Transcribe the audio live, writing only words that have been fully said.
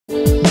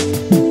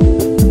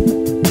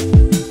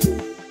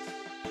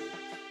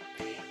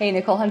Hey,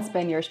 Nicole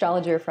Huntsman, your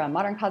astrologer from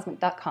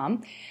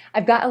moderncosmic.com.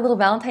 I've got a little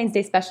Valentine's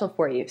Day special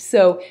for you.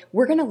 So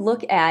we're going to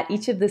look at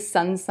each of the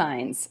sun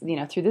signs,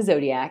 through the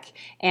zodiac.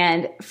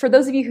 And for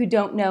those of you who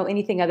don't know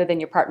anything other than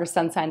your partner's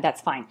sun sign,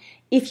 that's fine.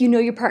 If you know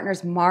your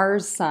partner's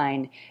Mars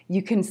sign,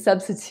 you can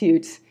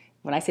substitute,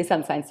 when I say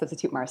sun sign,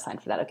 substitute Mars sign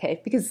for that,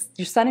 okay? Because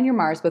your sun and your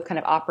Mars both kind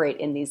of operate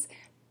in these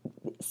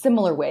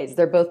similar ways.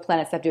 They're both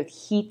planets that have to do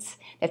with heat,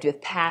 they have to do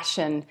with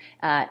passion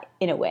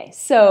in a way.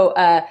 So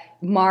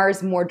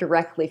Mars more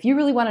directly. If you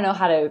really want to know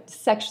how to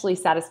sexually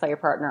satisfy your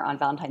partner on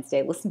Valentine's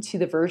Day, listen to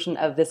the version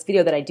of this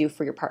video that I do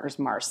for your partner's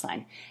Mars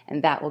sign.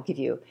 And that will give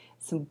you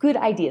some good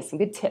ideas, some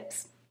good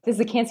tips. This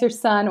is a Cancer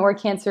Sun or a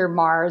Cancer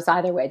Mars,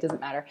 either way, it doesn't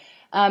matter.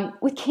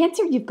 With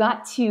Cancer, you've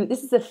got to,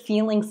 this is a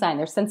feeling sign,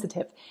 they're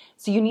sensitive.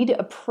 So you need to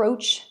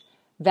approach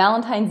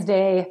Valentine's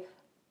Day,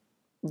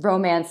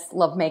 romance,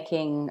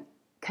 lovemaking,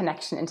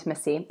 connection,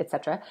 intimacy,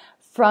 etc.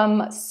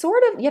 from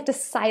sort of, you have to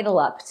sidle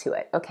up to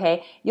it,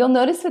 okay? You'll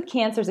notice with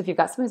Cancers, if you've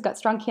got someone who's got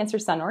strong Cancer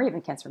Sun or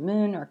even Cancer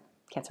Moon or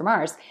Cancer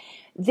Mars,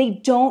 they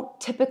don't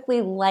typically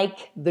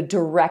like the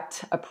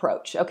direct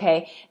approach,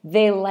 okay?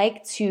 They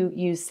like to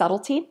use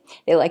subtlety.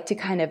 They like to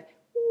kind of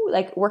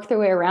work their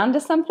way around to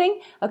something,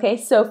 okay?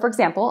 So for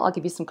example, I'll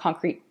give you some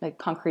concrete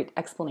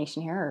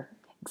explanation here.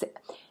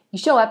 You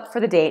show up for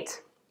the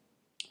date.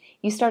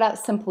 You start out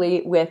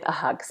simply with a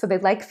hug. So they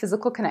like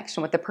physical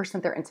connection with the person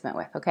that they're intimate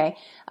with, okay?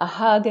 A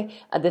hug,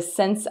 the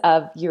sense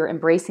of you're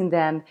embracing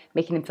them,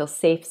 making them feel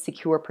safe,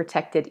 secure,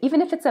 protected.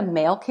 Even if it's a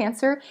male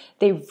Cancer,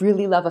 they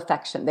really love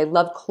affection. They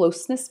love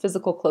closeness,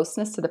 physical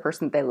closeness to the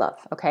person that they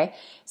love, okay?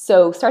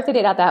 So start the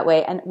date out that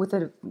way and with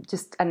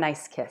just a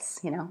nice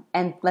kiss,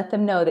 and let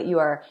them know that you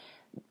are,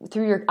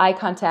 through your eye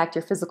contact,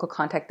 your physical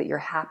contact, that you're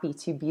happy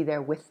to be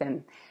there with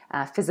them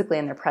physically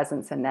in their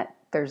presence, and that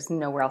there's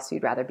nowhere else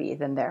you'd rather be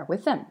than there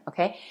with them,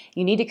 okay?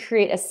 You need to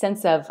create a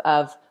sense of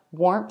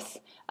warmth,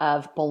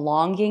 of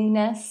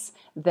belongingness,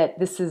 that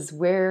this is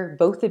where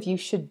both of you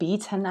should be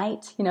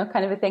tonight,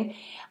 kind of a thing.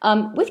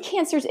 With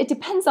Cancers, it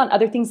depends on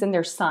other things in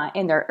their sign,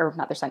 in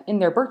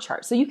their birth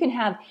chart. So you can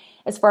have,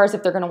 as far as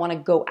if they're going to want to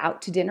go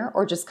out to dinner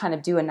or just kind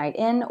of do a night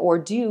in or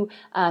do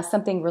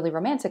something really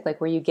romantic,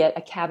 like where you get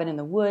a cabin in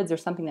the woods or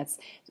something that's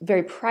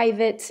very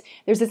private.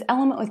 There's this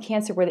element with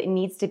Cancer where it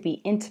needs to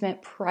be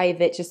intimate,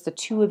 private, just the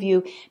two of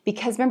you,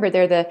 because remember,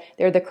 they're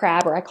the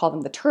crab, or I call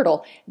them the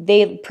turtle.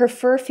 They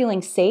prefer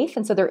feeling safe,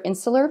 and so they're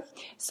insular.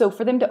 So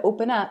for them to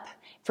open up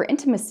for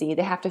intimacy,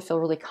 they have to feel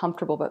really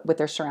comfortable with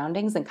their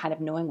surroundings and kind of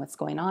knowing what's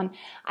going on.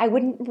 I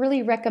wouldn't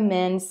really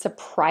recommend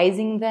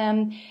surprising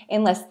them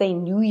unless they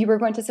knew you were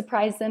going to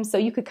surprise them. So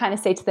you could kind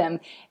of say to them,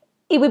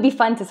 it would be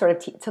fun to sort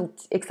of to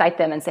excite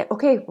them and say,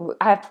 okay,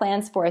 I have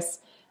plans for us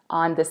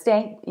on this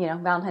day,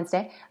 Valentine's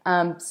Day.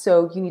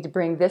 So you need to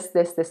bring this,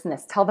 this, this, and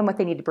this. Tell them what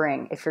they need to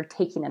bring if you're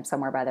taking them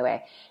somewhere, by the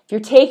way. If you're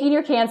taking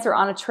your Cancer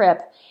on a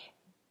trip,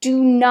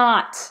 do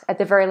not, at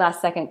the very last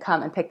second,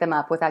 come and pick them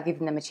up without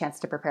giving them a chance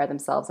to prepare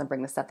themselves and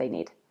bring the stuff they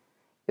need.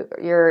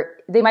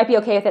 They might be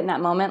okay with it in that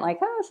moment, like,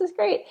 oh, this is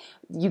great.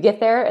 You get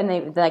there, and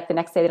the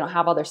next day they don't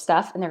have all their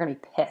stuff, and they're going to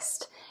be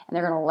pissed. And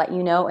they're going to let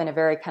you know in a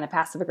very kind of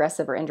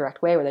passive-aggressive or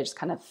indirect way where they're just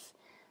kind of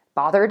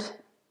bothered.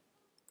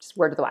 Just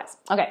word to the wise.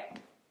 Okay.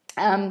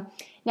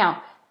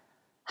 Now,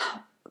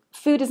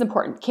 food is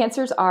important.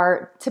 Cancers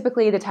are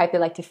typically the type they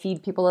like to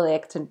feed people. They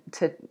like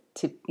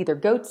to either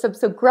go,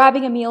 so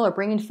grabbing a meal or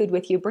bringing food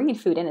with you. Bringing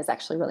food in is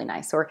actually really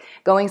nice. Or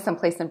going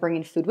someplace and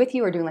bringing food with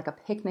you, or doing like a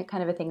picnic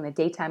kind of a thing in the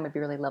daytime would be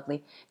really lovely.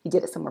 If you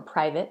did it somewhere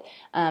private.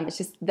 It's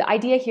just the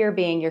idea here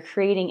being you're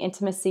creating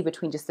intimacy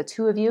between just the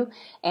two of you,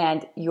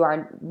 and you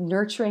are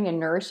nurturing and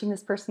nourishing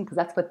this person because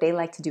that's what they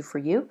like to do for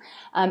you.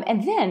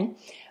 And then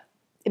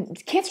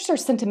Cancers are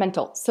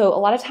sentimental. So a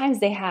lot of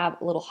times they have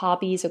little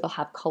hobbies, or they'll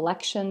have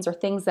collections or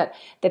things that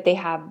they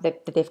have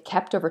that they've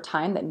kept over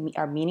time that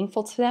are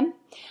meaningful to them.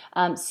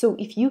 So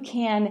if you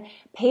can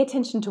pay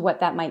attention to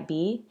what that might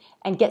be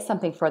and get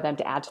something for them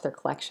to add to their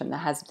collection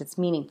that's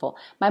meaningful.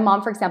 My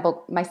mom, for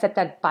example, my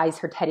stepdad buys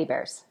her teddy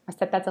bears. My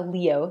stepdad's a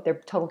Leo.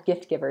 They're total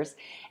gift givers.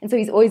 And so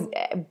he's always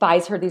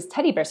buys her these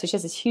teddy bears. So she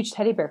has this huge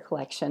teddy bear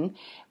collection,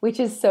 which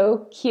is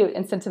so cute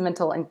and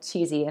sentimental and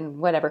cheesy and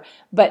whatever.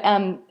 But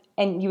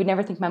and you would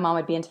never think my mom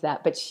would be into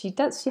that, but she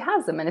does. She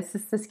has them, and it's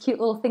just this cute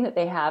little thing that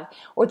they have.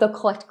 Or they'll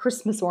collect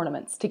Christmas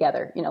ornaments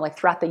together, like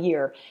throughout the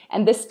year.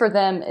 And this for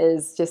them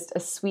is just a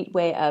sweet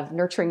way of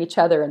nurturing each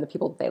other and the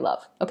people that they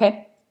love,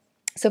 okay?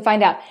 So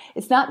find out.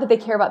 It's not that they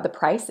care about the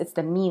price, it's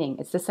the meaning,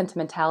 it's the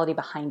sentimentality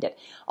behind it.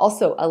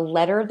 Also, a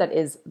letter that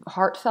is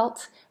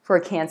heartfelt for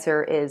a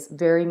Cancer is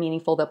very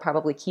meaningful. They'll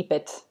probably keep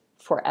it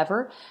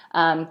forever.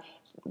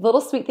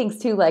 Little sweet things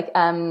too, like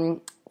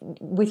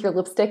with your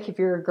lipstick, if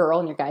you're a girl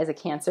and your guy's a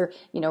Cancer,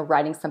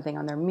 writing something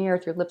on their mirror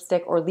with your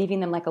lipstick, or leaving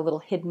them like a little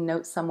hidden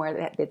note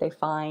somewhere that they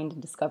find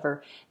and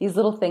discover. These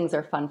little things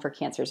are fun for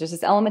Cancers. There's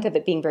this element of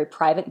it being very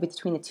private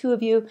between the two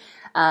of you,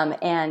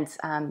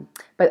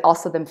 but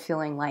also them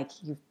feeling like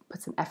you've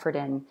put some effort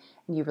in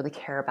and you really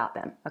care about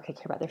them, okay,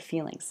 care about their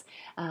feelings.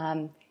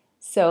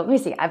 So let me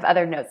see, I have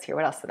other notes here.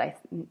 What else did I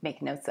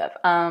make notes of?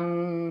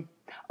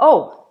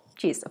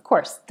 Geez, of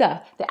course, duh,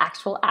 the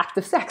actual act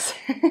of sex.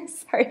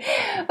 Sorry.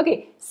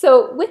 Okay,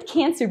 so with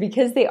Cancer,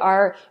 because they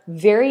are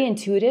very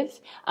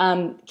intuitive,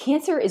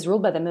 Cancer is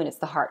ruled by the moon, it's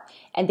the heart.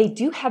 And they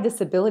do have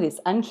this ability,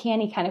 this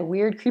uncanny kind of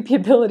weird, creepy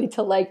ability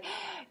to like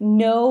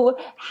know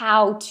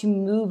how to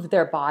move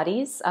their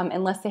bodies,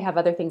 unless they have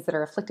other things that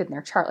are afflicted in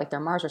their chart, like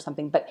their Mars or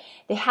something. But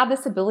they have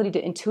this ability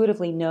to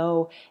intuitively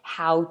know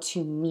how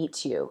to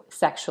meet you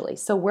sexually.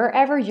 So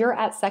wherever you're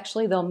at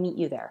sexually, they'll meet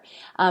you there.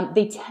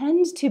 They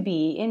tend to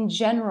be, in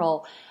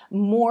general,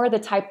 more the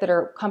type that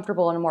are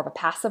comfortable in a more of a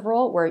passive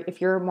role, where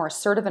if you're more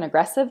assertive and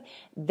aggressive,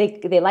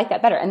 they like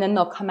that better. And then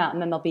they'll come out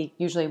and then they'll be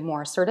usually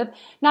more assertive.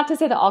 Not to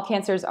say that all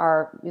Cancers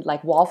are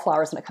like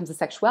wallflowers when it comes to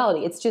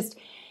sexuality. It's just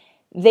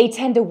they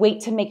tend to wait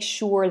to make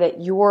sure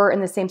that you're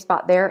in the same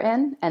spot they're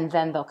in, and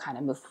then they'll kind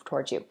of move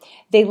towards you.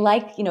 They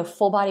like,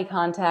 full body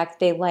contact.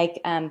 They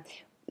like,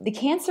 the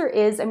Cancer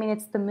is,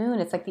 it's the moon.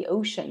 It's like the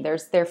ocean.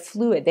 They're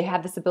fluid. They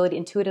have this ability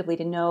intuitively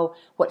to know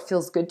what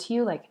feels good to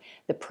you, like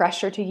the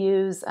pressure to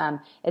use,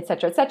 et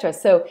cetera, et cetera.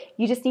 So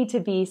you just need to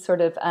be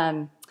sort of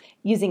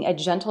using a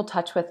gentle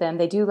touch with them.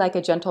 They do like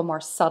a gentle, more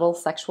subtle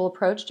sexual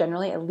approach,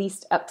 generally, at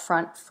least up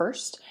front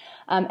first.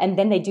 And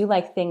then they do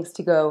like things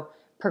to go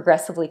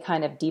progressively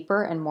kind of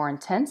deeper and more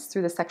intense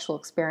through the sexual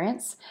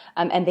experience.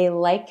 And they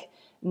like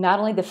not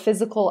only the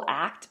physical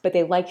act, but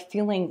they like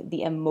feeling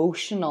the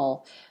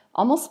emotional,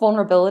 almost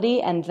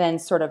vulnerability, and then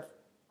sort of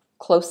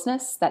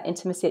closeness, that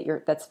intimacy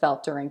that's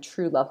felt during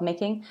true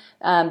lovemaking.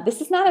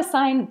 This is not a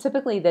sign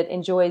typically that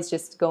enjoys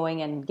just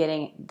going and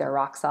getting their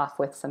rocks off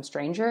with some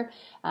stranger.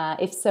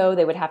 If so,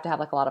 they would have to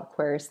have like a lot of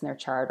Aquarius in their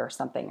chart or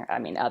something,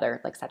 or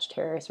other like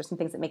Sagittarius or some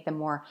things that make them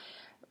more,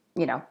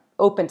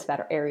 open to that,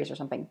 or Aries or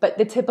something. But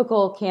the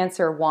typical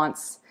Cancer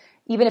wants,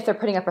 even if they're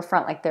putting up a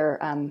front like they're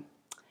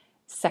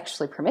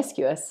sexually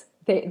promiscuous,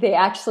 they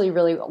actually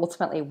really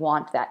ultimately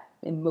want that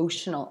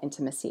emotional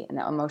intimacy and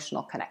that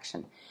emotional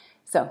connection.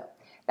 So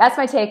that's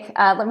my take.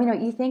 Let me know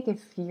what you think.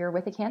 If you're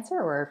with a Cancer,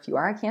 or if you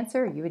are a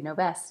Cancer, you would know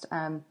best.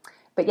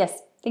 But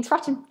yes, thanks for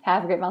watching.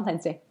 Have a great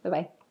Valentine's Day.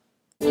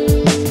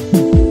 Bye-bye.